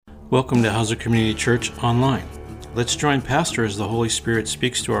Welcome to Hauser Community Church Online. Let's join Pastor as the Holy Spirit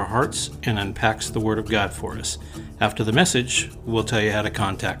speaks to our hearts and unpacks the Word of God for us. After the message, we'll tell you how to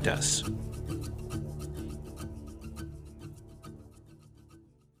contact us.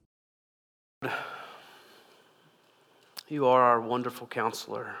 You are our wonderful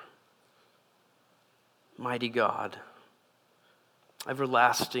counselor, mighty God,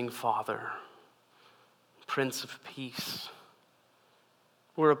 everlasting Father, Prince of Peace.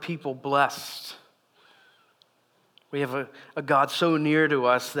 We're a people blessed. We have a God so near to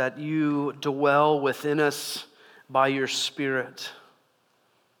us that you dwell within us by your Spirit.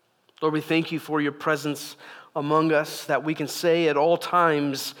 Lord, we thank you for your presence among us, that we can say at all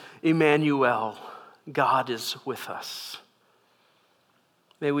times, Emmanuel, God is with us.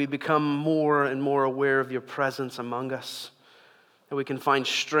 May we become more and more aware of your presence among us, that we can find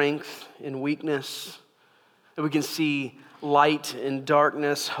strength in weakness, that we can see light in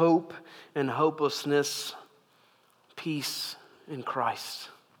darkness, hope in hopelessness, peace in Christ.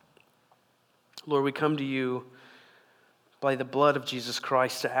 Lord, we come to you by the blood of Jesus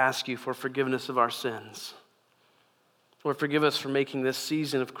Christ to ask you for forgiveness of our sins. Lord, forgive us for making this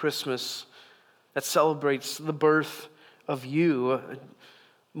season of Christmas that celebrates the birth of you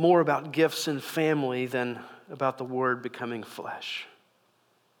more about gifts and family than about the Word becoming flesh.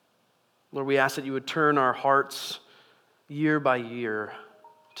 Lord, we ask that you would turn our hearts year by year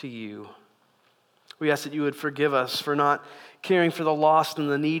to you. We ask that you would forgive us for not caring for the lost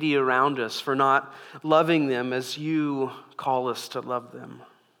and the needy around us, for not loving them as you call us to love them.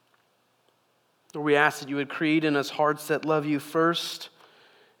 Lord, we ask that you would create in us hearts that love you first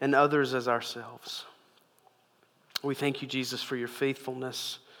and others as ourselves. We thank you, Jesus, for your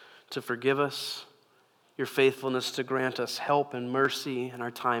faithfulness to forgive us, your faithfulness to grant us help and mercy in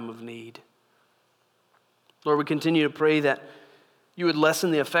our time of need. Lord, we continue to pray that you would lessen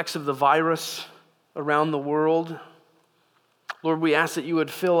the effects of the virus around the world. Lord, we ask that you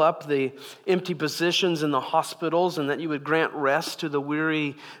would fill up the empty positions in the hospitals and that you would grant rest to the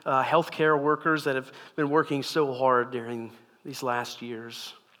weary healthcare workers that have been working so hard during these last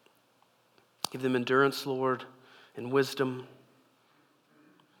years. Give them endurance, Lord, and wisdom.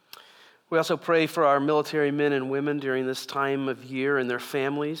 We also pray for our military men and women during this time of year and their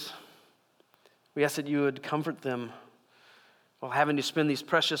families. We ask that you would comfort them while having to spend these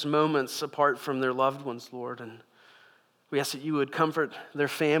precious moments apart from their loved ones, Lord. And we ask that you would comfort their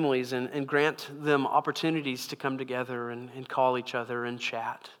families and grant them opportunities to come together and call each other and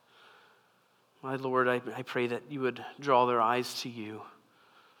chat. My Lord, I pray that you would draw their eyes to you.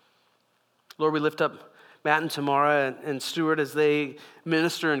 Lord, we lift up Matt and Tamara and Stuart as they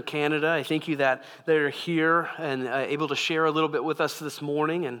minister in Canada. I thank you that they're here and able to share a little bit with us this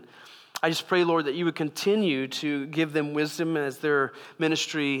morning. And I just pray, Lord, that you would continue to give them wisdom as their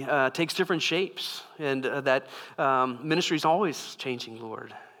ministry takes different shapes, and that ministry is always changing,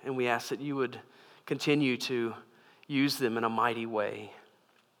 Lord. And we ask that you would continue to use them in a mighty way.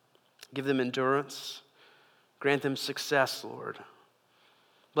 Give them endurance. Grant them success, Lord.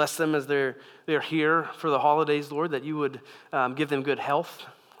 Bless them as they're here for the holidays, Lord, that you would give them good health,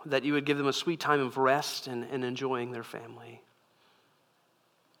 that you would give them a sweet time of rest and enjoying their family.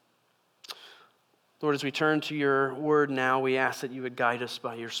 Lord, as we turn to your word now, we ask that you would guide us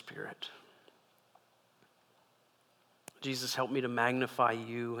by your Spirit. Jesus, help me to magnify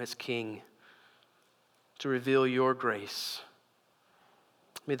you as King, to reveal your grace.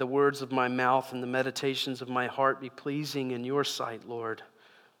 May the words of my mouth and the meditations of my heart be pleasing in your sight, Lord,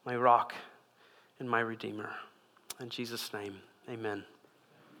 my rock and my Redeemer. In Jesus' name, amen.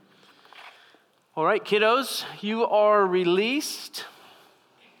 All right, kiddos, you are released.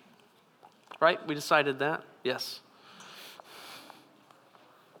 Right? We decided that? Yes.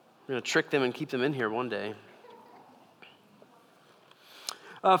 We're going to trick them and keep them in here one day.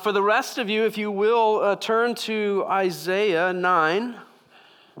 For the rest of you, if you will, turn to Isaiah 9.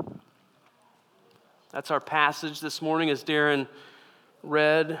 That's our passage this morning as Darren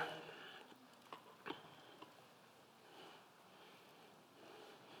read.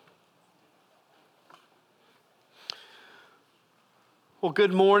 Well,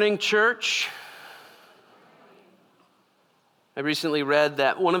 good morning, church. I recently read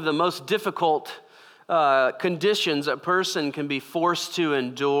that one of the most difficult conditions a person can be forced to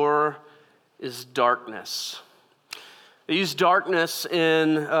endure is darkness. They use darkness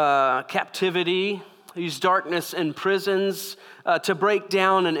in captivity. They use darkness in prisons to break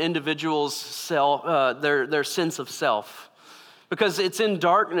down an individual's their sense of self. Because it's in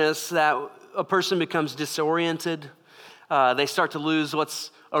darkness that a person becomes disoriented. They start to lose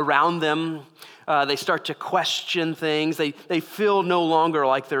what's around them. They start to question things. They feel no longer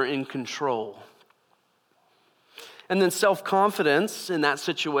like they're in control. And then self-confidence in that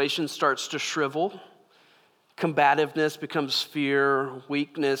situation starts to shrivel. Combativeness becomes fear,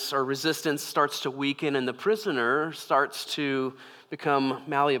 weakness or resistance starts to weaken, and the prisoner starts to become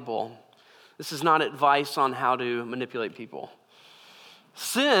malleable. This is not advice on how to manipulate people.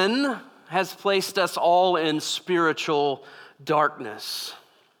 Sin has placed us all in spiritual darkness.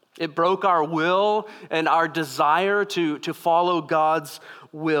 It broke our will and our desire to follow God's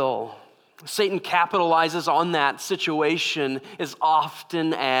will. Satan capitalizes on that situation as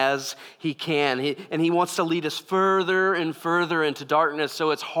often as he can. And he wants to lead us further and further into darkness, so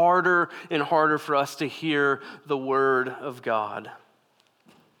it's harder and harder for us to hear the word of God.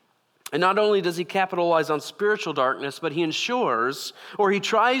 And not only does he capitalize on spiritual darkness, but he ensures, or he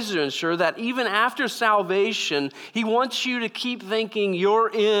tries to ensure, that even after salvation, he wants you to keep thinking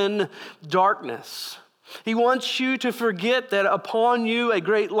you're in darkness. He wants you to forget that upon you a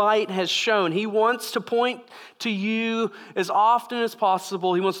great light has shone. He wants to point to you as often as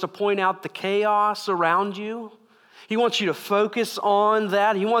possible. He wants to point out the chaos around you. He wants you to focus on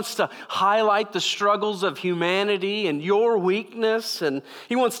that. He wants to highlight the struggles of humanity and your weakness. And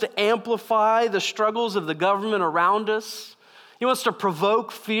he wants to amplify the struggles of the government around us. He wants to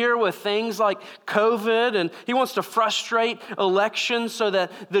provoke fear with things like COVID, and he wants to frustrate elections so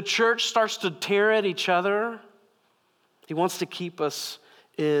that the church starts to tear at each other. He wants to keep us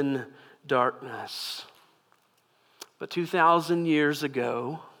in darkness. But 2,000 years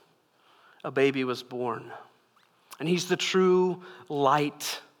ago, a baby was born, and he's the true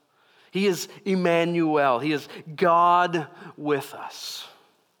light. He is Emmanuel. He is God with us.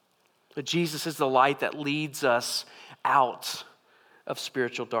 But Jesus is the light that leads us out of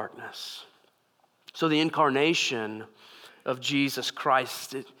spiritual darkness. So the incarnation of Jesus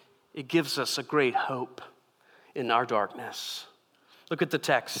Christ, it gives us a great hope in our darkness. Look at the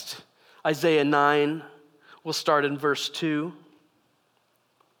text. Isaiah 9, we'll start in verse 2.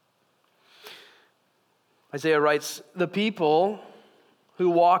 Isaiah writes, "The people who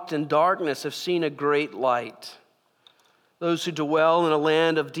walked in darkness have seen a great light. Those who dwell in a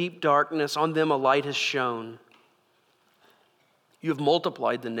land of deep darkness, on them a light has shone. You have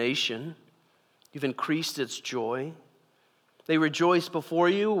multiplied the nation. You've increased its joy. They rejoice before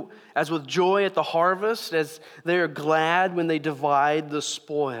you as with joy at the harvest, as they are glad when they divide the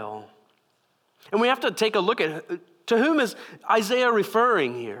spoil." And we have to take a look at, to whom is Isaiah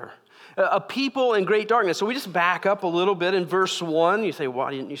referring here? A people in great darkness. So we just back up a little bit in verse 1. You say,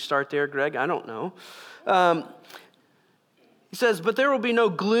 why didn't you start there, Greg? I don't know. He says, "But there will be no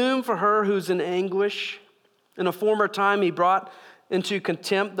gloom for her who's in anguish. In a former time he brought into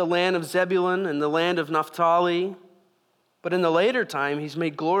contempt the land of Zebulun and the land of Naphtali. But in the later time, he's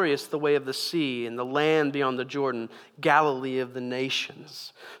made glorious the way of the sea and the land beyond the Jordan, Galilee of the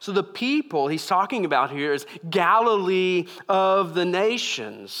nations." So the people he's talking about here is Galilee of the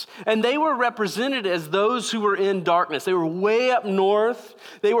nations. And they were represented as those who were in darkness. They were way up north.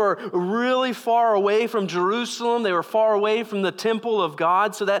 They were really far away from Jerusalem. They were far away from the temple of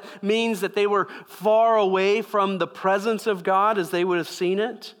God. So that means that they were far away from the presence of God as they would have seen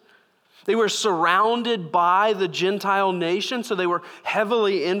it. They were surrounded by the Gentile nation, so they were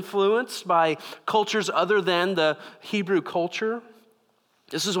heavily influenced by cultures other than the Hebrew culture.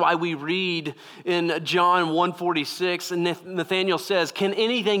 This is why we read in John 1:46, and Nathanael says, "Can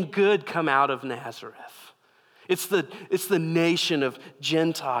anything good come out of Nazareth?" It's the nation of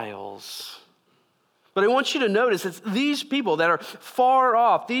Gentiles. But I want you to notice it's these people that are far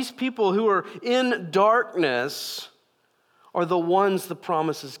off, these people who are in darkness, are the ones the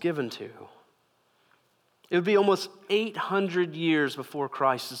promise is given to. It would be almost 800 years before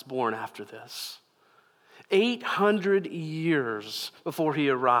Christ is born after this. 800 years before he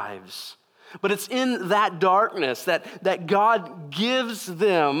arrives. But it's in that darkness that God gives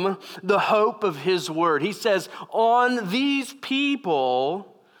them the hope of his word. He says, "On these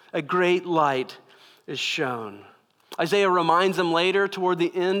people a great light is shone." Isaiah reminds them later toward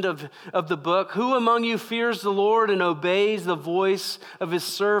the end of the book, "Who among you fears the Lord and obeys the voice of his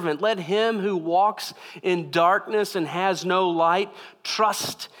servant? Let him who walks in darkness and has no light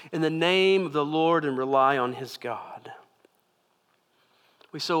trust in the name of the Lord and rely on his God."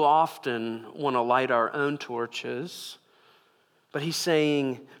 We so often want to light our own torches, but he's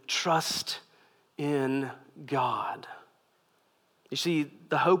saying, trust in God. You see,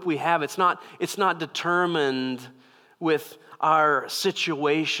 the hope we have, it's not determined with our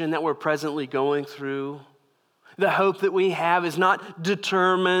situation that we're presently going through. The hope that we have is not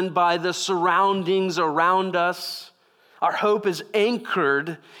determined by the surroundings around us. Our hope is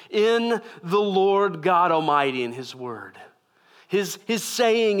anchored in the Lord God Almighty and His Word. His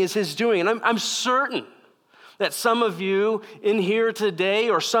saying is His doing. And I'm certain that some of you in here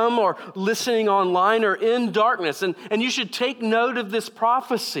today, or some are listening online, are in darkness. And you should take note of this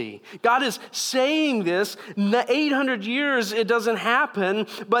prophecy. God is saying this. 800 years it doesn't happen,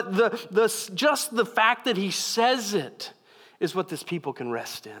 but just the fact that He says it is what this people can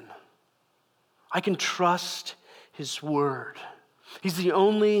rest in. I can trust His Word. He's the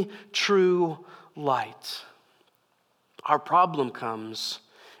only true light. Our problem comes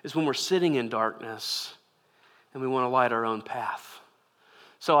is when we're sitting in darkness and we want to light our own path.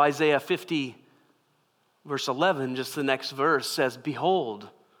 So Isaiah 50, verse 11, just the next verse says, "Behold,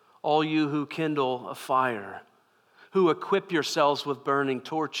 all you who kindle a fire, who equip yourselves with burning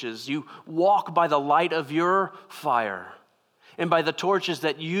torches, you walk by the light of your fire, and by the torches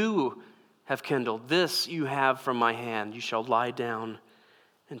that you have kindled. This you have from my hand. You shall lie down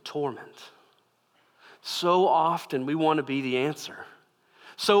in torment." So often we want to be the answer.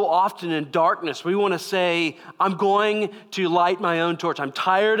 So often in darkness, we want to say, I'm going to light my own torch. I'm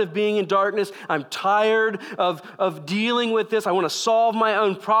tired of being in darkness. I'm tired of dealing with this. I want to solve my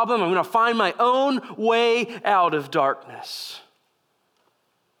own problem. I'm going to find my own way out of darkness.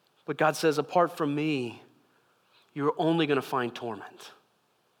 But God says, apart from me, you're only going to find torment.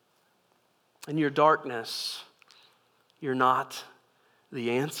 In your darkness, you're not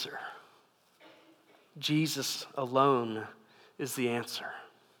the answer. Jesus alone is the answer.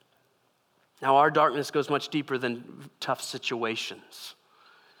 Now, our darkness goes much deeper than tough situations.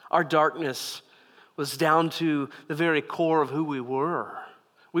 Our darkness was down to the very core of who we were.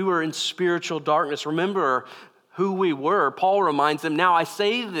 We were in spiritual darkness. Remember who we were. Paul reminds them, now I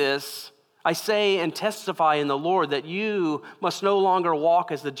say and testify in the Lord that you must no longer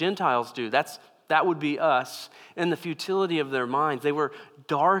walk as the Gentiles do. That would be us. In the futility of their minds, they were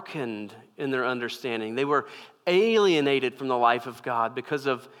darkened in their understanding. They were alienated from the life of God because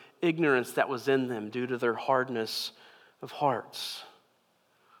of ignorance that was in them due to their hardness of hearts.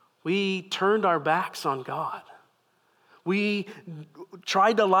 We turned our backs on God. We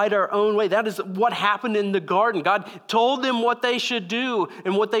tried to light our own way. That is what happened in the garden. God told them what they should do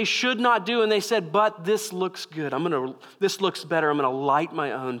and what they should not do, and they said, but this looks good. This looks better. I'm going to light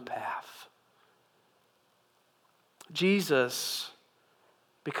my own path. Jesus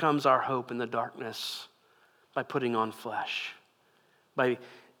becomes our hope in the darkness by putting on flesh, by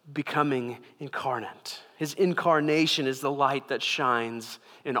becoming incarnate. His incarnation is the light that shines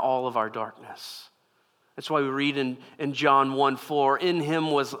in all of our darkness. That's why we read in John 1:4, in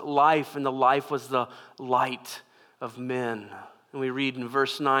him was life, and the life was the light of men. And we read in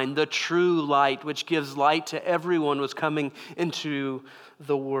verse 9, the true light, which gives light to everyone, was coming into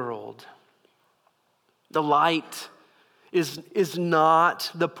the world. The light is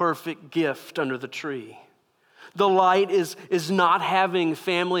not the perfect gift under the tree. The light is not having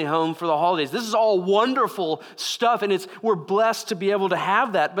family home for the holidays. This is all wonderful stuff, and we're blessed to be able to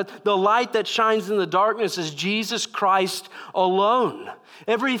have that. But the light that shines in the darkness is Jesus Christ alone.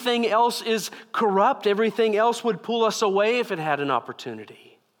 Everything else is corrupt. Everything else would pull us away if it had an opportunity.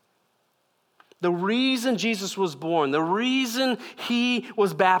 The reason Jesus was born, the reason he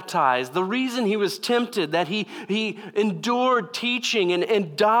was baptized, the reason he was tempted, that he endured teaching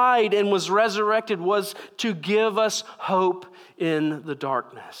and died and was resurrected was to give us hope in the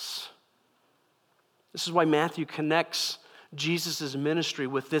darkness. This is why Matthew connects Jesus' ministry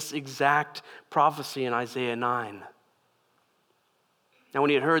with this exact prophecy in Isaiah 9. Now,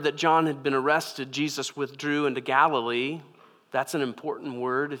 when he had heard that John had been arrested, Jesus withdrew into Galilee. That's an important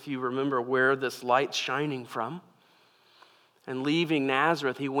word if you remember where this light's shining from. And leaving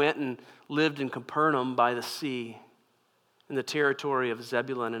Nazareth, he went and lived in Capernaum by the sea in the territory of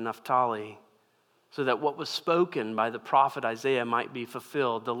Zebulun and Naphtali, so that what was spoken by the prophet Isaiah might be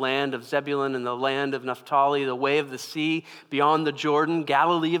fulfilled. The land of Zebulun and the land of Naphtali, the way of the sea beyond the Jordan,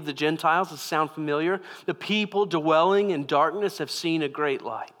 Galilee of the Gentiles. Does this sound familiar? The people dwelling in darkness have seen a great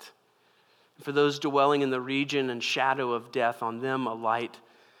light. For those dwelling in the region and shadow of death, on them a light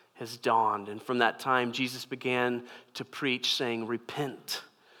has dawned. And from that time, Jesus began to preach, saying, repent,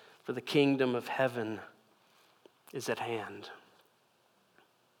 for the kingdom of heaven is at hand.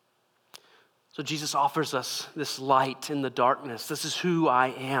 So Jesus offers us this light in the darkness. This is who I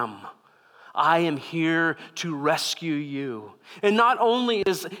am. I am here to rescue you. And not only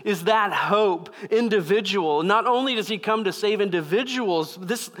is that hope individual, not only does he come to save individuals,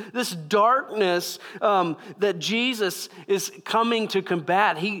 this darkness that Jesus is coming to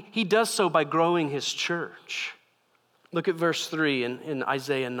combat, he does so by growing his church. Look at verse 3 in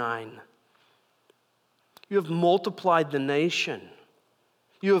Isaiah 9. You have multiplied the nation.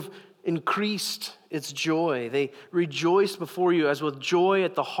 You have increased its joy. They rejoice before you as with joy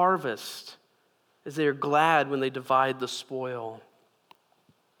at the harvest, as they are glad when they divide the spoil.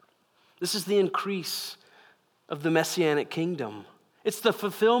 This is the increase of the Messianic kingdom. It's the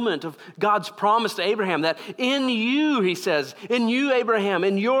fulfillment of God's promise to Abraham that in you, he says, in you, Abraham,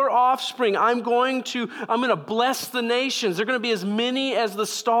 in your offspring, I'm going to bless the nations. They're going to be as many as the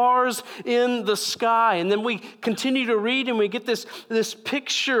stars in the sky. And then we continue to read and we get this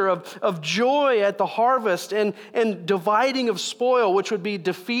picture of joy at the harvest and dividing of spoil, which would be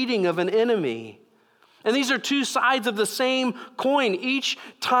defeating of an enemy. And these are two sides of the same coin. Each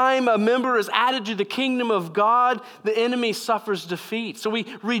time a member is added to the kingdom of God, the enemy suffers defeat. So we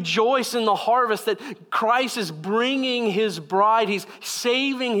rejoice in the harvest that Christ is bringing his bride. He's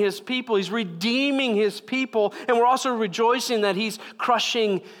saving his people. He's redeeming his people. And we're also rejoicing that he's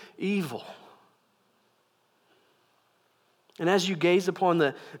crushing evil. And as you gaze upon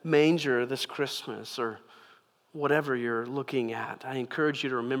the manger this Christmas, or whatever you're looking at, I encourage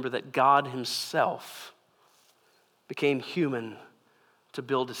you to remember that God himself became human to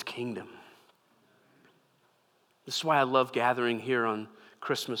build his kingdom. This is why I love gathering here on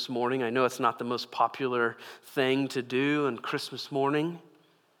Christmas morning. I know it's not the most popular thing to do on Christmas morning,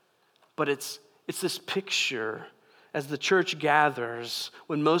 but it's this picture as the church gathers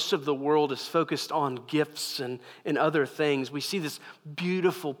when most of the world is focused on gifts and other things. We see this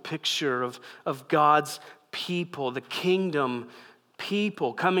beautiful picture of God's people, the kingdom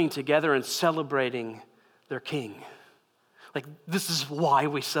people coming together and celebrating their king. Like, this is why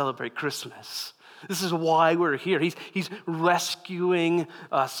we celebrate Christmas. This is why we're here. He's rescuing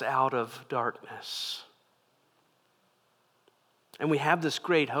us out of darkness. And we have this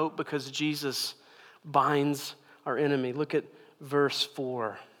great hope because Jesus binds our enemy. Look at verse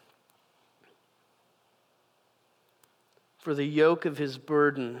 4. For the yoke of his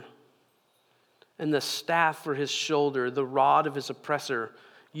burden and the staff for his shoulder, the rod of his oppressor,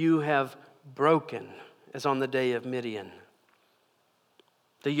 you have broken, as on the day of Midian.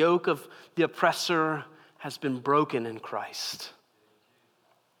 The yoke of the oppressor has been broken in Christ.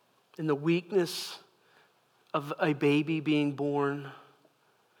 In the weakness of a baby being born,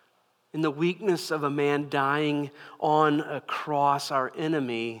 in the weakness of a man dying on a cross, our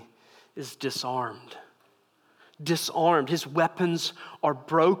enemy is disarmed. Disarmed. His weapons are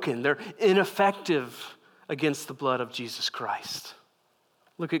broken. They're ineffective against the blood of Jesus Christ.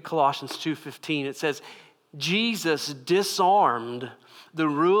 Look at Colossians 2:15. It says, Jesus disarmed the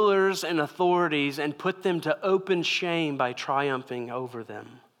rulers and authorities and put them to open shame by triumphing over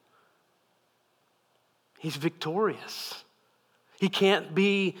them. He's victorious. He can't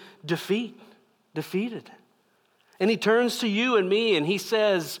be defeated. And he turns to you and me and he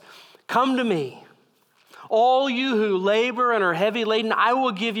says, come to me, all you who labor and are heavy laden, I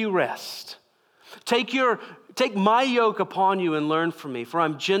will give you rest. Take my yoke upon you and learn from me, for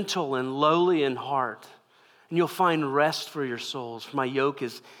I'm gentle and lowly in heart, and you'll find rest for your souls. For my yoke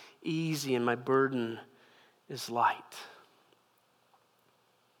is easy and my burden is light.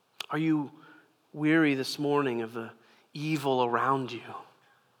 Are you weary this morning of the evil around you?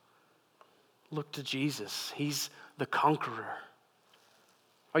 Look to Jesus. He's the conqueror.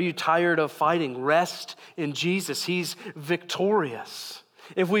 Are you tired of fighting? Rest in Jesus. He's victorious.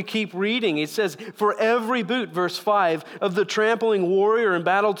 If we keep reading, it says, for every boot, verse 5, of the trampling warrior in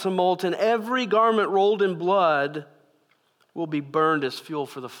battle tumult and every garment rolled in blood will be burned as fuel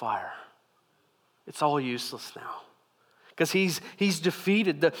for the fire. It's all useless now. Because he's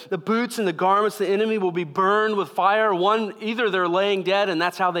defeated. The boots and the garments, the enemy will be burned with fire. One, either they're laying dead and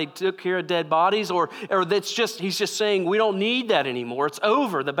that's how they took care of dead bodies, or he's just saying we don't need that anymore. It's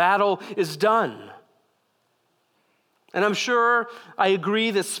over. The battle is done. And I'm sure I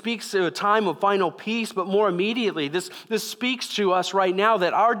agree this speaks to a time of final peace, but more immediately, this speaks to us right now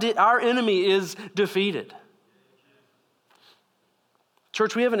that our enemy is defeated.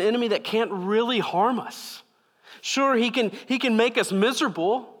 Church, we have an enemy that can't really harm us. Sure, he can make us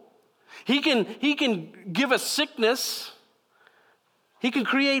miserable. He can give us sickness. He can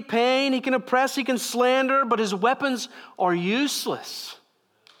create pain. He can oppress. He can slander. But his weapons are useless.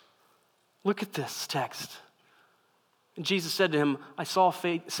 Look at this text. And Jesus said to him, I saw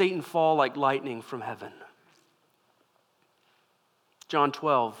Satan fall like lightning from heaven. John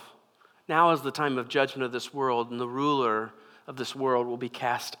 12. Now is the time of judgment of this world, and the ruler of this world will be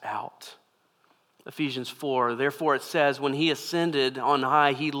cast out. Ephesians 4, therefore it says, when he ascended on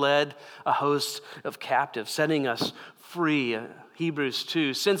high, he led a host of captives, setting us free. Hebrews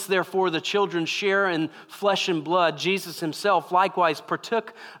 2, since therefore the children share in flesh and blood, Jesus himself likewise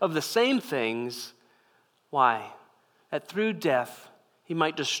partook of the same things, Why? That through death he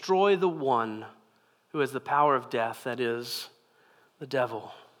might destroy the one who has the power of death, that is, the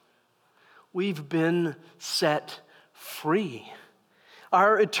devil. We've been set free.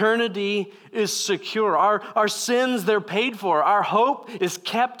 Our eternity is secure. Our sins, they're paid for. Our hope is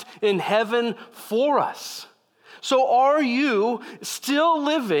kept in heaven for us. So are you still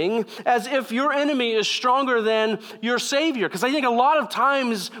living as if your enemy is stronger than your Savior? Because I think a lot of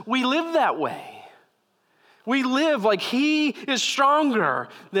times we live that way. We live like he is stronger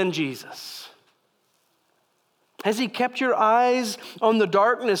than Jesus. Has he kept your eyes on the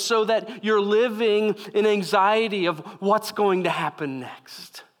darkness so that you're living in anxiety of what's going to happen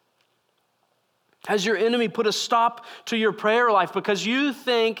next? Has your enemy put a stop to your prayer life because you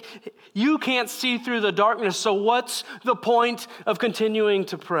think you can't see through the darkness, so what's the point of continuing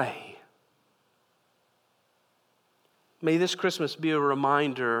to pray? May this Christmas be a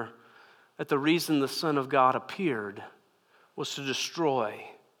reminder that the reason the Son of God appeared was to destroy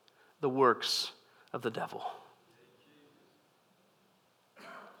the works of the devil.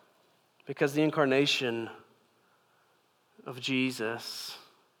 Because the incarnation of Jesus,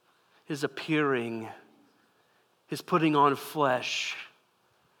 his appearing, his putting on flesh,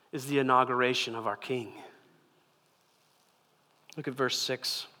 is the inauguration of our King. Look at verse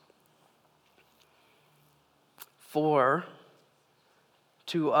 6. For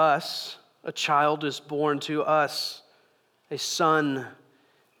to us a child is born, to us a son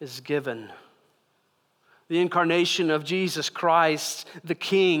is given. The incarnation of Jesus Christ, the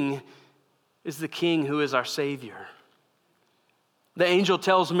King, is the King who is our Savior. The angel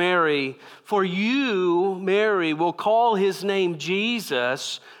tells Mary, for you, Mary, will call his name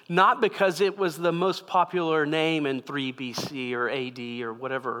Jesus, not because it was the most popular name in 3 BC or AD or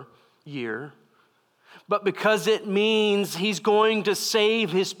whatever year, but because it means he's going to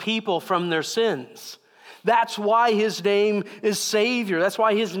save his people from their sins. That's why his name is Savior. That's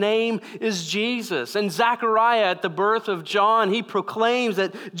why his name is Jesus. And Zechariah, at the birth of John, he proclaims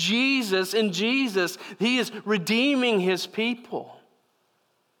that in Jesus, he is redeeming his people.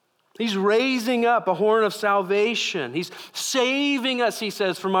 He's raising up a horn of salvation. He's saving us, he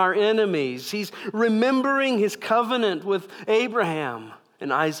says, from our enemies. He's remembering his covenant with Abraham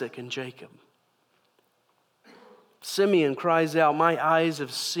and Isaac and Jacob. Simeon cries out, my eyes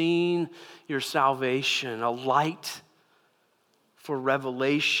have seen your salvation, a light for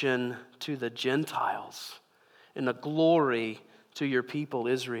revelation to the Gentiles and a glory to your people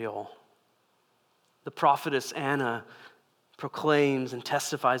Israel. The prophetess Anna proclaims and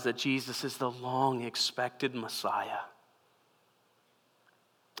testifies that Jesus is the long-expected Messiah.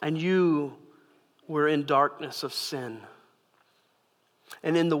 And you were in darkness of sin.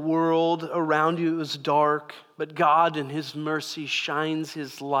 And in the world around you it was dark, but God in his mercy shines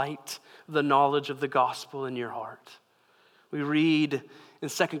his light, the knowledge of the gospel in your heart. We read in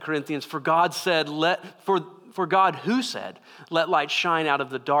 2 Corinthians, for God who said, let light shine out of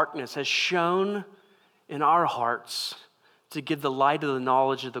the darkness, has shone in our hearts to give the light of the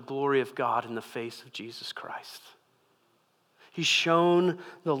knowledge of the glory of God in the face of Jesus Christ. He's shown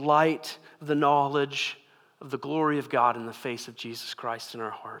the light of the knowledge of the glory of God in the face of Jesus Christ in our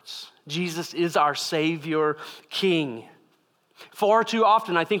hearts. Jesus is our Savior, King. Far too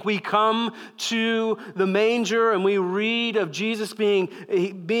often, I think we come to the manger and we read of Jesus being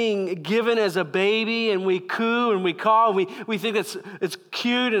given as a baby, and we coo and we caw, and we think it's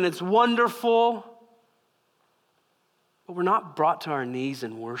cute and it's wonderful. But we're not brought to our knees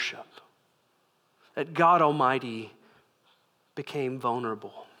in worship. That God Almighty became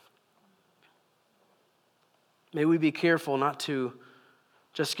vulnerable. May we be careful not to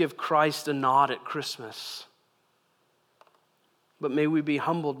just give Christ a nod at Christmas, but may we be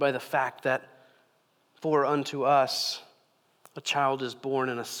humbled by the fact that for unto us a child is born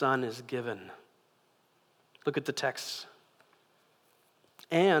and a son is given. Look at the text.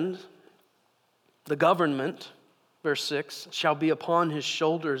 And the government, verse 6, shall be upon his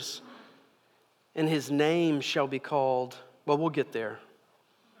shoulders, and his name shall be called, well, we'll get there.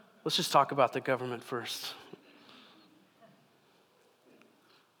 Let's just talk about the government first.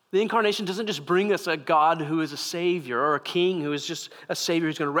 The incarnation doesn't just bring us a God who is a Savior or a King who is just a Savior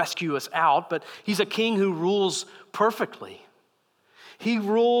who's going to rescue us out, but he's a King who rules perfectly. He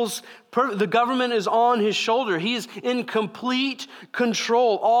rules, the government is on his shoulder. He is in complete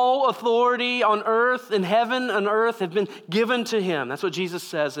control. All authority on earth, in heaven and earth, have been given to him. That's what Jesus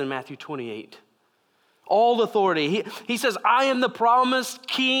says in Matthew 28. All authority. He says, I am the promised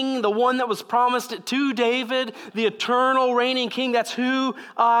king, the one that was promised to David, the eternal reigning king. That's who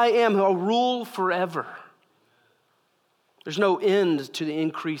I am. I'll rule forever. There's no end to the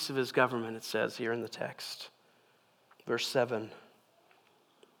increase of his government, it says here in the text. Verse 7.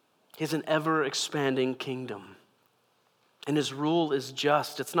 He has an ever-expanding kingdom, and his rule is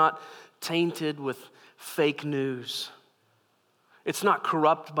just. It's not tainted with fake news. It's not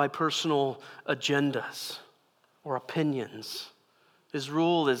corrupt by personal agendas or opinions. His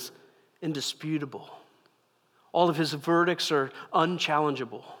rule is indisputable. All of his verdicts are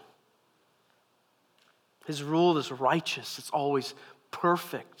unchallengeable. His rule is righteous. It's always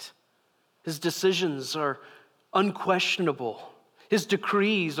perfect. His decisions are unquestionable. His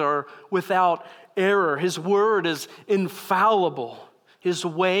decrees are without error. His word is infallible. His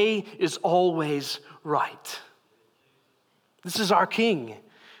way is always right. This is our King.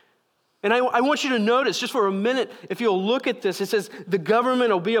 And I want you to notice, just for a minute, if you'll look at this, it says, the government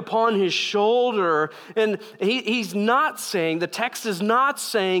will be upon his shoulder. And he's not saying, the text is not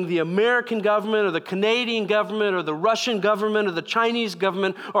saying the American government or the Canadian government or the Russian government or the Chinese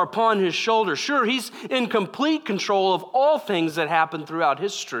government are upon his shoulder. Sure, he's in complete control of all things that happen throughout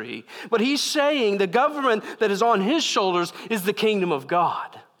history. But he's saying the government that is on his shoulders is the kingdom of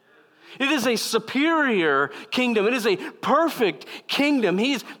God. It is a superior kingdom. It is a perfect kingdom.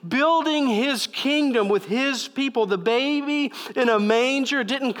 He's building his kingdom with his people. The baby in a manger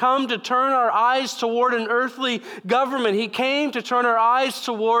didn't come to turn our eyes toward an earthly government. He came to turn our eyes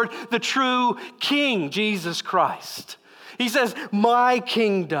toward the true King, Jesus Christ. He says, my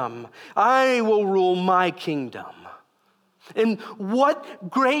kingdom, I will rule my kingdom. And what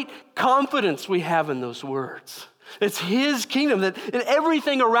great confidence we have in those words. It's his kingdom that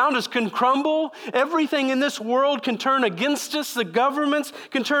everything around us can crumble. Everything in this world can turn against us. The governments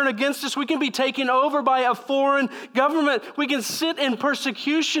can turn against us. We can be taken over by a foreign government. We can sit in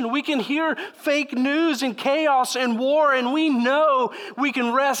persecution. We can hear fake news and chaos and war, and we know we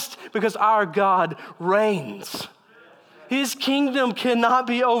can rest because our God reigns. His kingdom cannot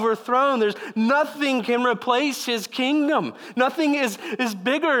be overthrown. There's nothing can replace his kingdom. Nothing is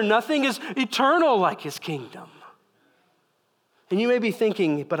bigger. Nothing is eternal like his kingdom. And you may be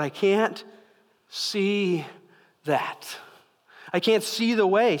thinking, but I can't see that. I can't see the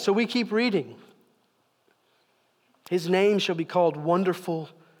way. So we keep reading. His name shall be called Wonderful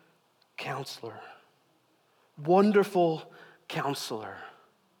Counselor. Wonderful Counselor.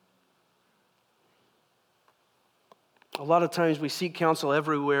 A lot of times we seek counsel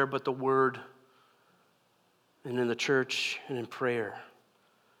everywhere but the Word and in the church and in prayer.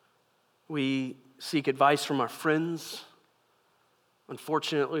 We seek advice from our friends.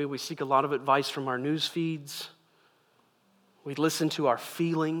 Unfortunately, we seek a lot of advice from our news feeds. We listen to our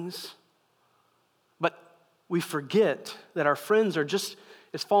feelings. But we forget that our friends are just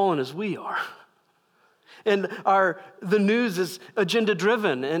as fallen as we are. And the news is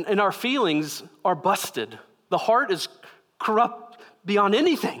agenda-driven, and our feelings are busted. The heart is corrupt beyond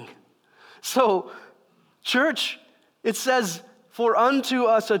anything. So, church, it says, for unto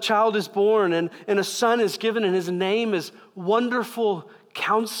us a child is born, and a son is given, and his name is Wonderful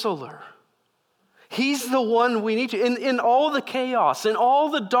Counselor. He's the one we need to. In all the chaos, in all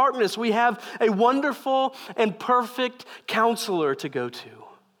the darkness, we have a wonderful and perfect counselor to go to.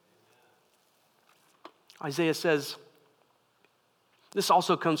 Isaiah says, this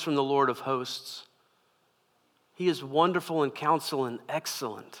also comes from the Lord of hosts. He is wonderful in counsel and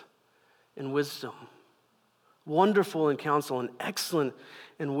excellent in wisdom. Wonderful in counsel and excellent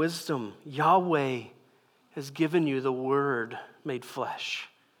in wisdom. Yahweh has given you the Word made flesh.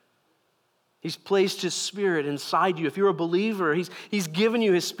 He's placed his Spirit inside you. If you're a believer, he's given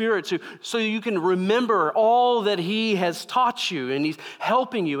you his Spirit so you can remember all that he has taught you, and he's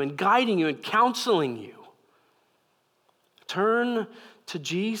helping you and guiding you and counseling you. Turn to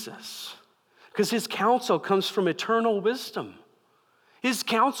Jesus, because his counsel comes from eternal wisdom. His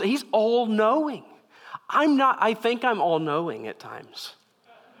counsel, he's all-knowing. I think I'm all-knowing at times.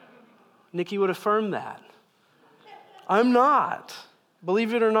 Nikki would affirm that. I'm not,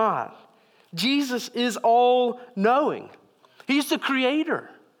 believe it or not. Jesus is all-knowing. He's the creator.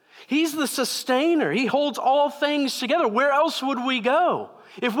 He's the sustainer. He holds all things together. Where else would we go?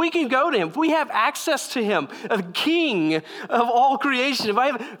 If we can go to him, if we have access to him, a king of all creation, if I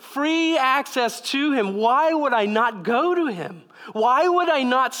have free access to him, why would I not go to him? Why would I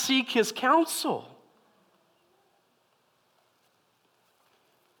not seek his counsel?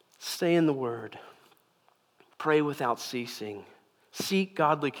 Stay in the Word. Pray without ceasing. Seek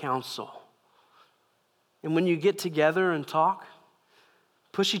godly counsel. And when you get together and talk,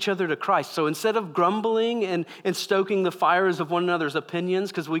 push each other to Christ. So instead of grumbling and stoking the fires of one another's opinions,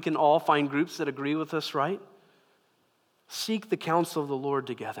 because we can all find groups that agree with us, right? Seek the counsel of the Lord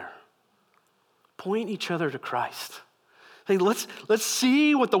together. Point each other to Christ. Hey, let's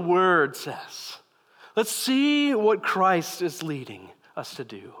see what the Word says. Let's see what Christ is leading us to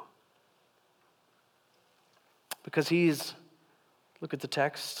do. Because look at the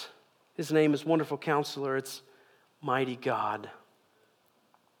text, his name is Wonderful Counselor. It's Mighty God.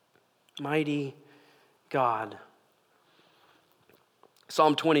 Mighty God.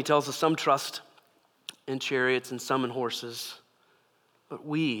 Psalm 20 tells us some trust in chariots and some in horses, but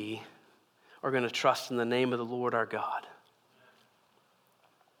we are going to trust in the name of the Lord our God.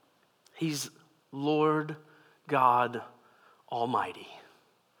 He's Lord God Almighty.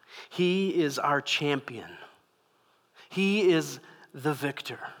 He is our champion. He is the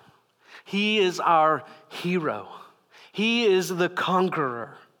victor. He is our hero. He is the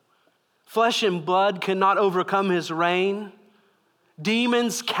conqueror. Flesh and blood cannot overcome his reign.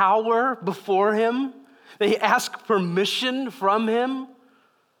 Demons cower before him. They ask permission from him.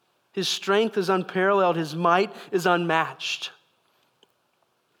 His strength is unparalleled. His might is unmatched.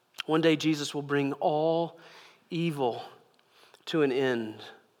 One day Jesus will bring all evil to an end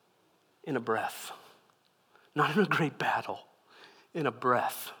in a breath. Not in a great battle, in a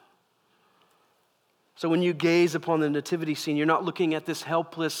breath. So when you gaze upon the nativity scene, you're not looking at this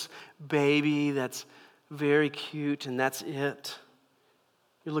helpless baby that's very cute and that's it.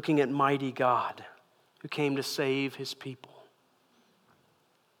 You're looking at mighty God who came to save his people.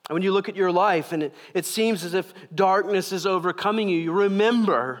 And when you look at your life and it seems as if darkness is overcoming you, you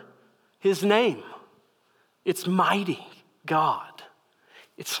remember his name. It's mighty God.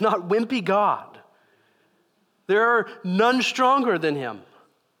 It's not wimpy God. There are none stronger than him.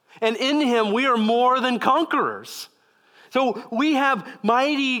 And in him we are more than conquerors. So we have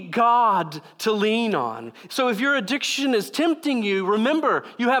mighty God to lean on. So if your addiction is tempting you, remember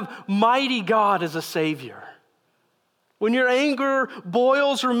you have mighty God as a Savior. When your anger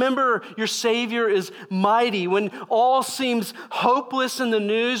boils, remember your Savior is mighty. When all seems hopeless in the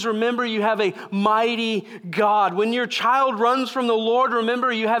news, remember you have a mighty God. When your child runs from the Lord,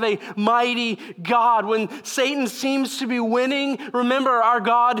 remember you have a mighty God. When Satan seems to be winning, remember our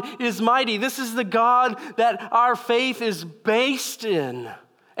God is mighty. This is the God that our faith is based in,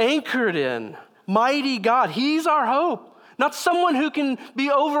 anchored in. Mighty God. He's our hope. Not someone who can be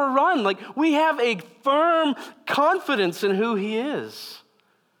overrun. Like, we have a firm confidence in who he is.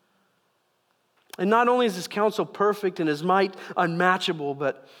 And not only is his counsel perfect and his might unmatchable,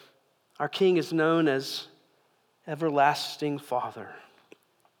 but our King is known as Everlasting Father.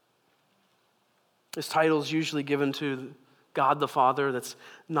 This title is usually given to God the Father. That's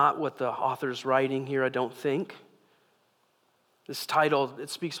not what the author's writing here, I don't think. This title,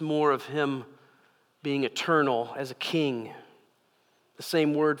 it speaks more of him being eternal as a king. The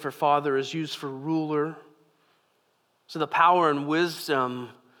same word for father is used for ruler. So the power and wisdom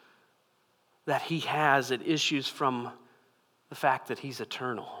that he has, it issues from the fact that he's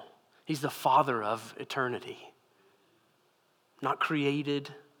eternal. He's the father of eternity. Not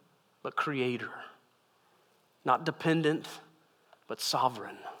created, but creator. Not dependent, but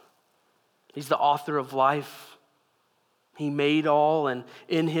sovereign. He's the author of life. He made all, and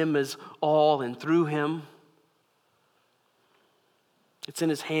in him is all, and through him. It's in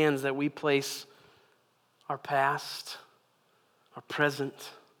his hands that we place our past, our present,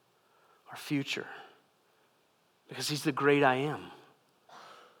 our future. Because he's the great I am.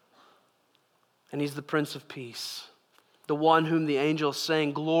 And he's the Prince of Peace. The one whom the angels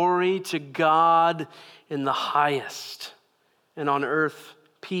sang, "Glory to God in the highest, and on earth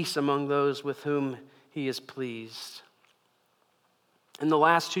peace among those with whom he is pleased." In the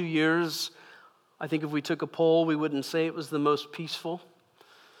last 2 years, I think if we took a poll, we wouldn't say it was the most peaceful.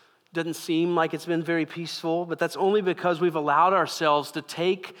 Doesn't seem like it's been very peaceful, but that's only because we've allowed ourselves to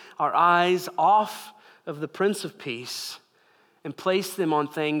take our eyes off of the Prince of Peace and place them on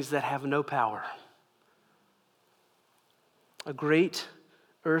things that have no power. A great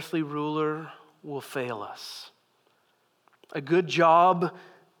earthly ruler will fail us. A good job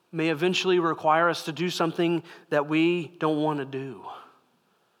may eventually require us to do something that we don't want to do.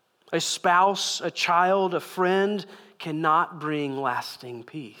 A spouse, a child, a friend cannot bring lasting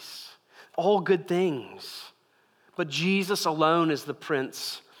peace. All good things. But Jesus alone is the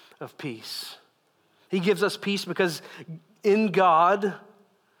Prince of Peace. He gives us peace because in God,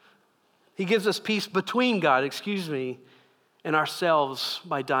 he gives us peace between God, and ourselves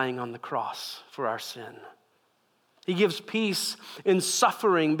by dying on the cross for our sin. He gives peace in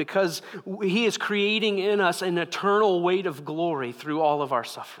suffering because he is creating in us an eternal weight of glory through all of our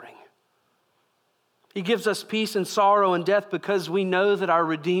suffering. He gives us peace in sorrow and death because we know that our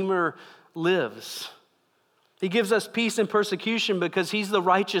Redeemer lives. He gives us peace in persecution because he's the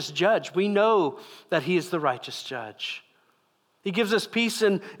righteous judge. We know that he is the righteous judge. He gives us peace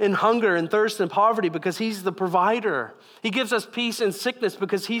in hunger and thirst and poverty because he's the provider. He gives us peace in sickness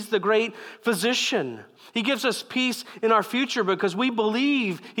because he's the great physician. He gives us peace in our future because we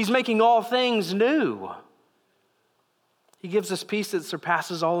believe he's making all things new. He gives us peace that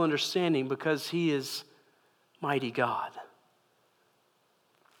surpasses all understanding because he is mighty God.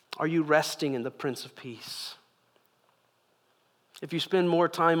 Are you resting in the Prince of Peace? If you spend more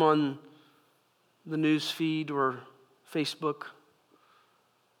time on the news feed or Facebook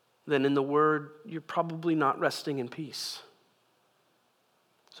than in the Word, you're probably not resting in peace.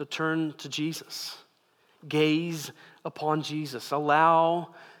 So turn to Jesus. Gaze upon Jesus. Allow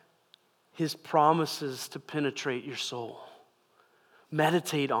his promises to penetrate your soul.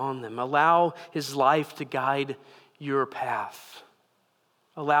 Meditate on them. Allow his life to guide your path.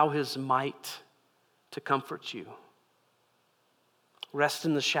 Allow his might to comfort you. Rest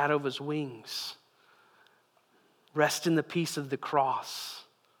in the shadow of his wings. Rest in the peace of the cross.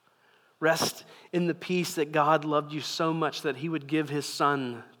 Rest in the peace that God loved you so much that he would give his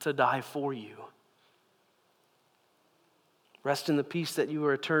son to die for you. Rest in the peace that you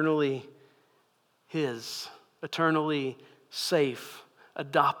are eternally his, eternally safe,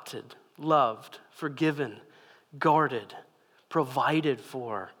 adopted, loved, forgiven, guarded, provided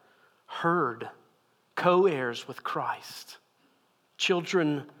for, heard, co-heirs with Christ,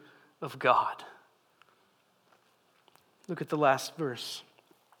 children of God. Look at the last verse.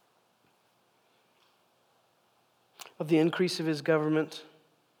 Of the increase of his government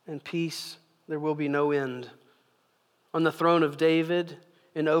and peace, there will be no end. On the throne of David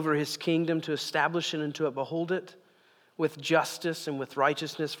and over his kingdom, to establish it and to uphold it with justice and with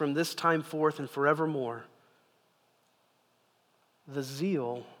righteousness from this time forth and forevermore. The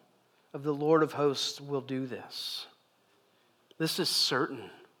zeal of the Lord of hosts will do this. This is certain.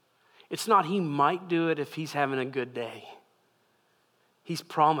 It's not he might do it if he's having a good day. He's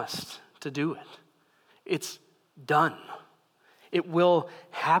promised to do it. It's done. It will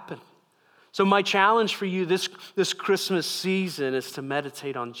happen. So my challenge for you this Christmas season is to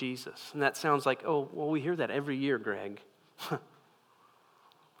meditate on Jesus. And that sounds like, oh, well, we hear that every year, Greg.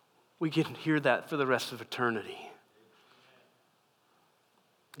 We can hear that for the rest of eternity.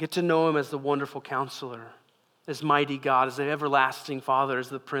 Get to know him as the wonderful counselor, as mighty God, as the everlasting Father, as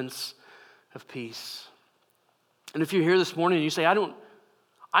the Prince of Peace. And if you're here this morning and you say, I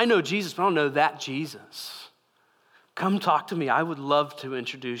know Jesus, but I don't know that Jesus. Come talk to me. I would love to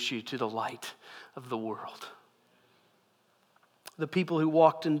introduce you to the light of the world. The people who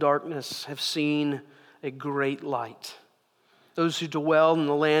walked in darkness have seen a great light. Those who dwell in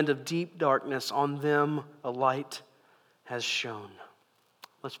the land of deep darkness, on them a light has shone.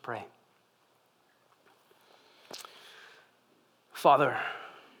 Let's pray. Father,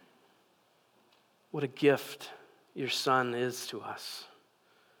 what a gift your Son is to us.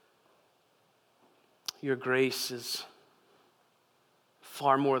 Your grace is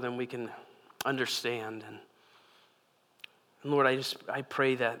far more than we can understand. And Lord, I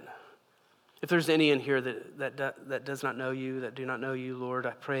pray that if there's any in here that does not know you, that do not know you, Lord,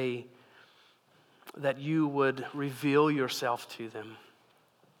 I pray that you would reveal yourself to them,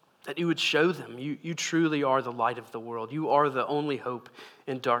 that you would show them you truly are the light of the world. You are the only hope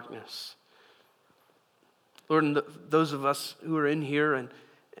in darkness. Lord, and those of us who are in here and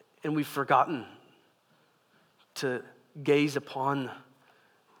we've forgotten to gaze upon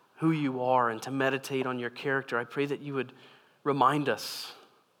who you are and to meditate on your character, I pray that you would remind us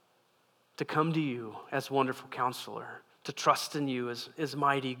to come to you as wonderful counselor, to trust in you as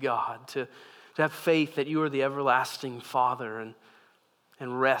mighty God, to have faith that you are the everlasting Father,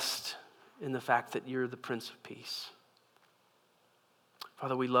 and rest in the fact that you're the Prince of Peace.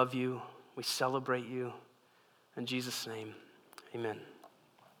 Father, we love you. We celebrate you. In Jesus' name, amen.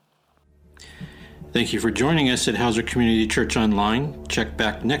 Thank you for joining us at Hauser Community Church Online. Check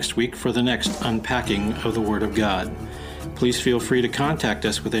back next week for the next unpacking of the Word of God. Please feel free to contact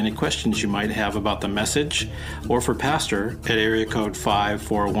us with any questions you might have about the message or for Pastor at area code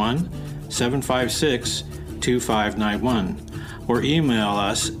 541-756-2591 or email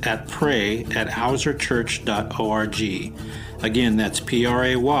us at pray@hauserchurch.org. Again, that's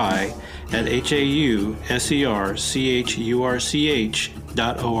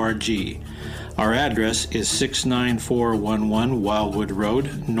pray@hauserchurch.org. Our address is 69411 Wildwood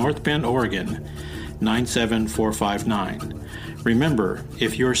Road, North Bend, Oregon, 97459. Remember,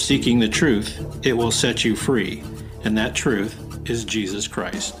 if you're seeking the truth, it will set you free, and that truth is Jesus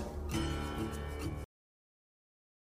Christ.